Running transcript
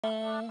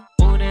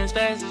Moving as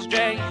fast as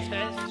dragon,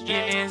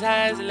 getting as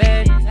high as a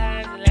legend.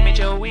 Limit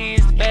your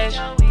wings to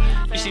fashion.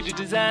 You see the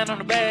design on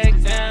the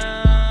bag.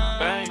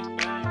 Bang,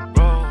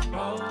 roll,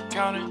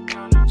 count it,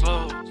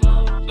 slow.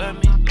 Let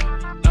me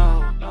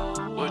know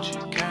what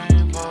you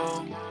came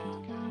for.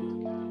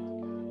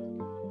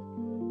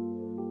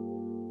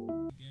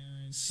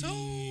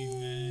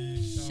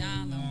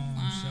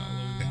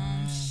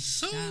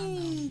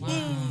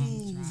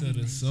 To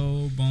the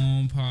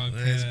Solbone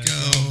podcast. Let's go.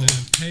 We've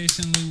been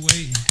patiently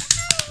waiting.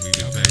 We've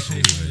been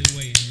patiently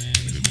waiting, man.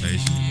 We've been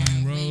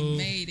patiently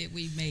waiting.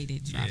 We made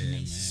it. Drop Yeah,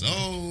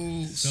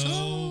 Nation.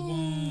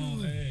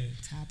 Solbone. Hey.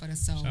 Top of the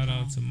Solbone. Shout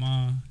out to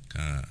Ma.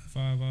 God.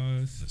 5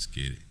 hours. Let's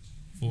get it.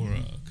 For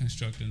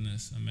constructing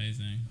this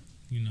amazing,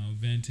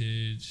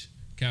 vintage,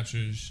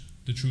 captures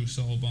the true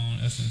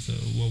Solbone essence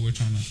of what we're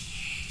trying to.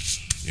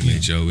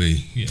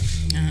 MHOE. Yeah.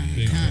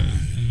 Big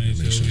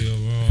MHOE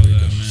over all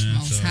that, man.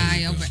 Most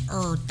high over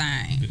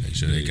everything. Make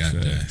sure they got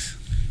that.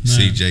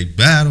 CJ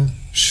Battle.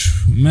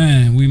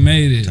 Man, we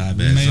made it. We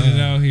made it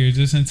out out here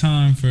just in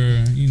time for,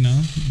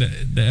 the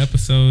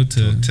episode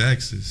to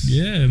Texas.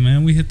 Yeah,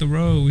 man. We hit the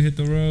road. We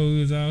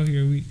was out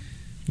here. We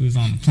was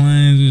on the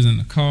planes. We was in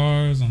the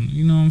cars.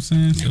 You know what I'm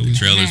saying? So the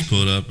trailers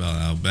pulled up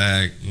out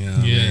back. You know what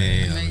I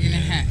mean? Making it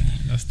happen.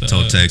 That's the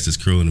Told Texas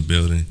crew in the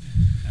building.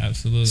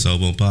 Absolutely.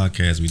 Solbone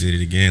podcast. We did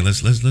it again.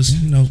 Let's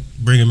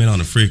bring them in on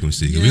the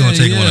frequency. We're gonna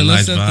take them on a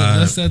nice vibe.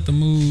 Let's set the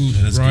mood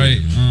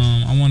right. Good,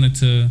 I wanted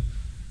to,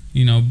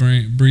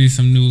 breathe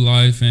some new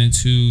life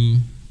into,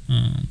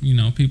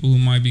 people who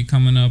might be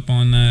coming up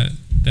on that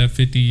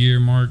 50-year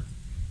mark.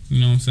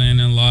 You know what I'm saying,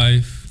 in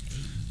life,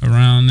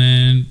 around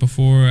then,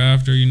 before or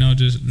after.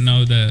 Just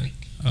know that.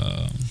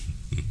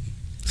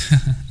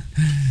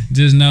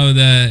 Just know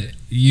that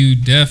you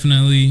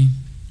definitely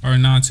are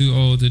not too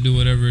old to do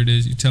whatever it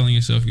is you're telling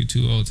yourself you're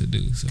too old to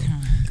do. So,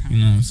 you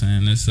know what I'm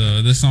saying? This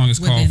song is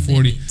called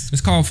 40.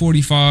 It's called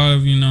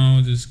 45.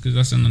 Just because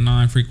that's in the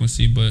 9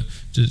 frequency, but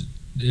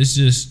it's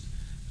just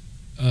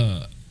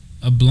a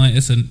blank.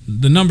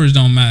 The numbers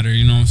don't matter.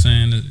 You know what I'm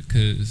saying?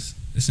 Because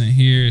it's in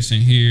here, and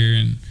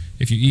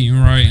if you're eating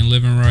right and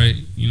living right,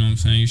 you know what I'm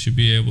saying, you should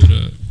be able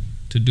to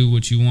do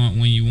what you want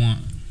when you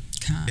want.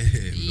 We're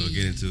gonna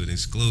get into an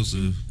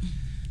exclusive.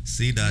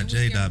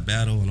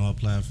 C.J.Battle on all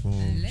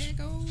platforms.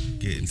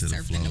 Get into the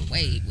flow. Surfing the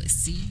wave with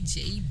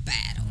CJ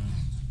Battle.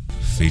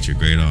 Feature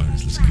great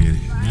artists. Let's get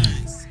it.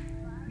 Nice.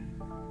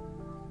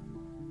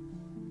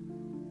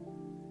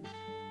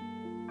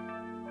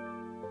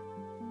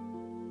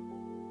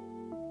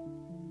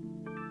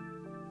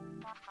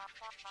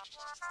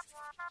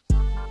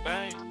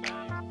 Bang,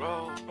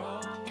 roll,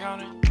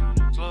 count it,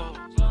 slow.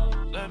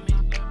 Let me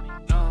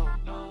know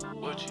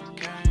what you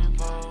came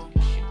for.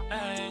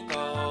 Ain't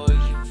go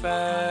if you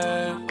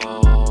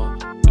faithful,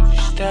 if you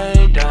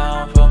stay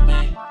down for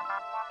me.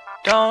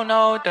 Don't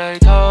know what they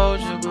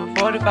told you, but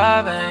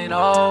 45 ain't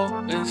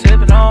old. Been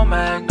sipping on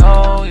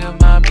Magnolia,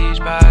 my beach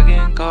bag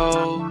and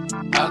cold.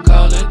 I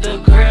call it the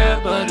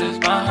crib, but it's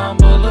my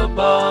humble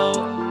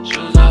abode.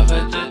 Shoes off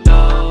at the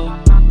door,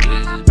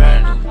 this is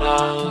brand new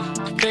clothes.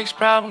 The fixed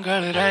problem,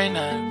 girl, it ain't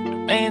nothing. A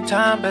million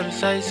times better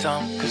say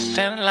something, cause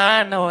stand in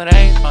line, no it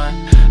ain't fun.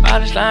 All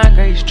this line,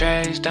 girl, you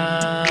straight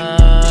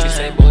done. She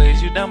say, boy,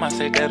 is you dumb? I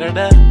say,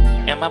 da-da-da.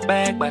 In my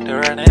bag, bout to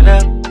run it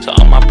up. So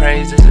all my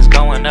praises is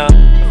going up.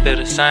 I feel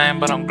the same,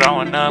 but I'm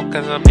growing up,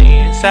 cause I'm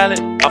eating salad.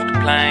 Off the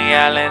plane,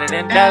 yeah, I landed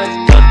in Dallas.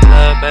 Told the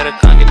love, better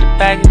come get the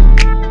package.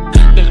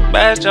 This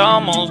batch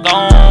almost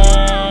gone.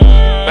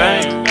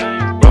 Bang,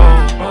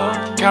 roll,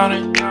 count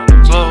it,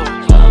 slow.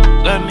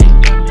 Let me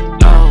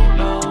know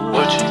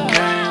what you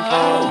came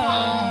for.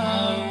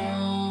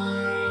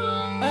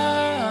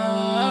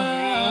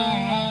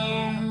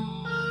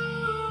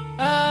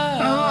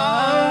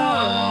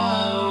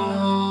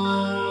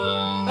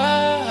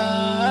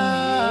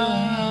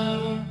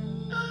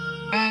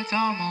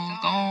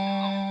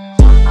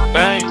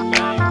 Bang,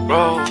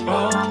 roll,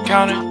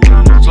 count it,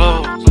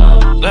 slow.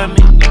 Let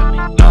me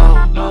know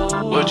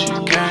what you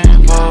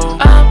came for.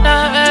 I'm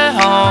not at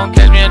home,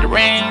 catch me at the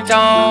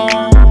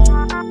ringtone.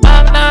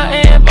 I'm not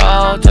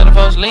involved, tell the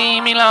folks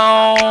leave me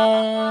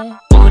alone.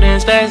 Moving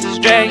as fast as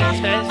dragon,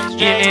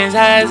 getting as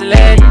high as a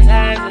legend.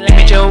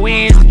 Limit your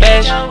wings to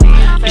fashion.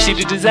 You see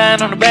the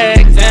design on the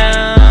bag.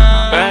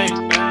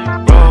 Bang,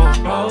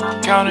 roll,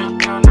 count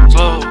it,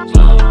 slow.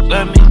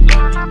 Let me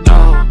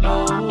know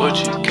what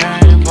you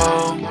came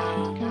for.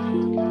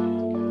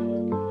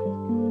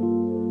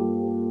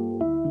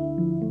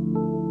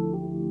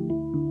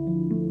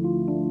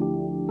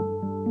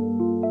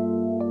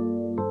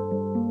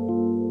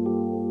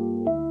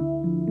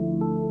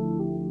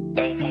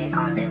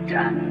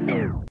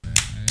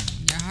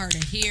 You heard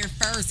it here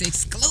first,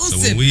 exclusive.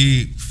 So when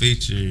we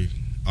feature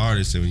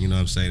artists, and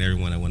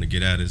everyone that want to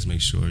get at us,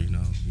 make sure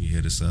you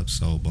hit us up,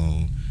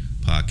 Solbone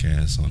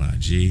Podcast on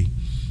IG,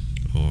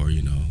 or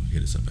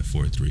hit us up at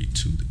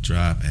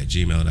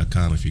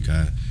 432thedrop@gmail.com if you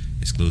got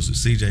exclusive.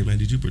 CJ, man,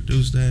 did you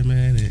produce that,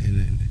 man?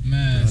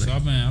 Man, so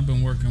I've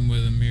been working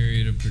with a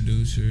myriad of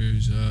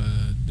producers.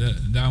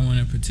 That one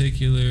in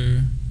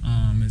particular,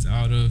 is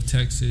out of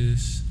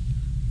Texas.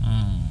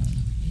 I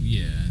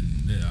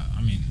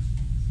mean,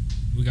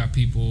 we got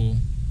people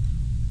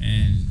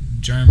in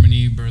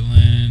Germany,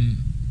 Berlin,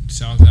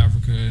 South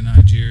Africa,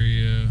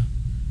 Nigeria.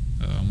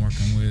 I'm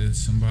working with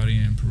somebody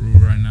in Peru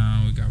right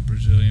now. We got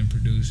Brazilian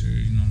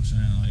producers. You know what I'm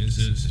saying? Like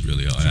it's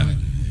really all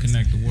happening.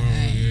 Connect the world.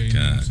 Yeah, you know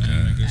what I'm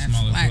saying? Make a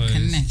smaller place.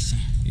 Connection.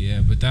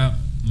 Yeah, but that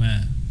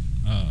man.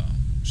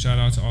 Shout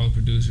out to all the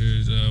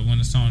producers. When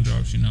the song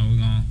drops, we're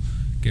gonna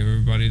give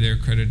everybody their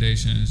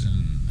accreditations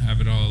and have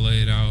it all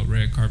laid out,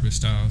 red carpet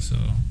style. So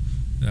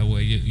that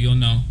way you'll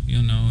know,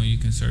 you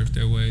can surf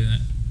their way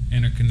and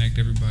interconnect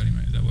everybody,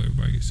 man. That way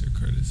everybody gets their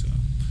credit. So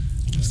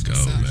let's go,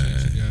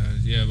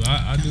 man. Yeah, but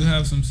I do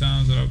have some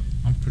sounds that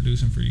I'm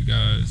producing for you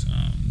guys.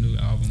 New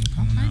album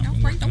coming out.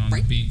 Been working on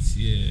the beats.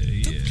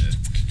 Yeah.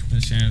 Been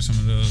sharing some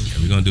of those.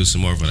 Yeah, we're gonna do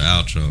some more for the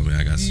outro, man.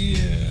 I got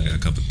a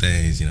couple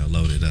things,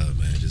 loaded up,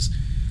 man. Just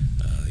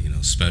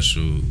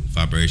special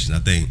vibrations. I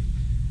think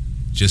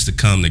just to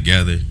come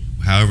together,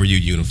 however you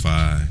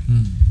unify,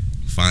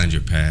 find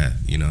your path.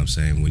 You know what I'm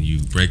saying? When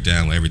you break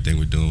down everything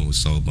we're doing with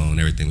Solbone,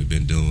 everything we've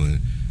been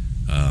doing,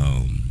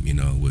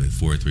 with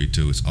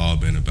 432, it's all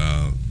been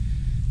about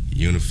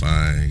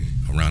unifying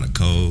around a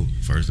code,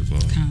 first of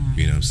all.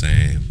 You know what I'm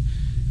saying?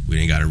 We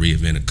ain't got to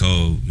reinvent a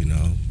code,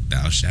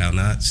 thou shalt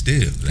not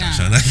steal, thou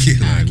shalt not kill.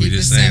 We're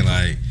just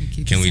saying,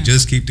 can we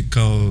just keep the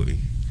code,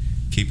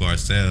 keep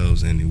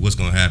ourselves, and what's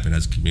going to happen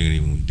as a community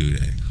when we do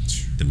that?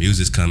 The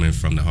music's coming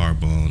from the hard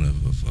bone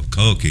of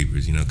code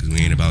keepers, because we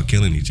ain't about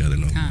killing each other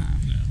no more.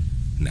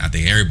 And I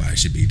think everybody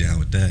should be down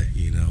with that.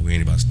 We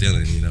ain't about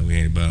stealing, we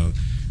ain't about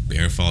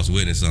bearing false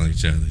witness on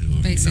each other,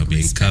 or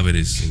being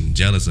covetous and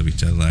jealous of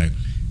each other. Like,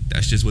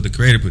 that's just what the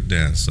Creator put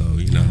down. So,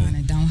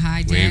 and don't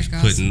hijack we ain't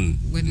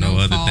putting no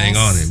other thing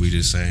on it. We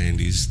just saying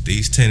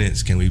these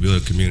tenants, can we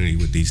build a community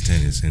with these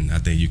tenants? And I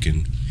think you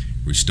can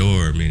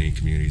restore many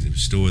communities and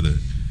restore the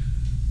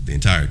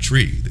entire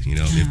tree.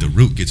 If the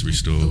root gets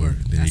restored,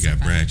 then you got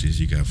branches,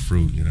 you got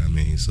fruit. You know what I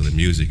mean? So the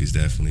music is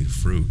definitely the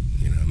fruit.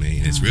 You know what I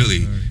mean? It's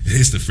really,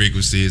 it's the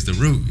frequency, it's the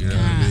root. You know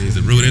what I mean? It's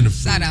the root and the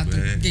fruit. Shout out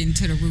to getting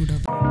to the root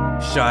of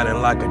it.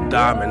 Shining like a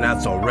diamond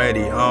that's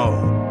already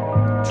on.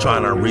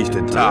 Trying to reach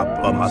the top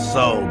of my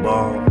soul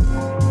bone.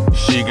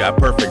 She got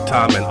perfect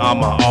timing,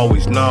 I'ma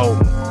always know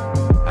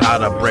how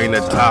to bring the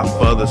top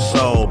of the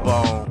soul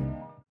bone.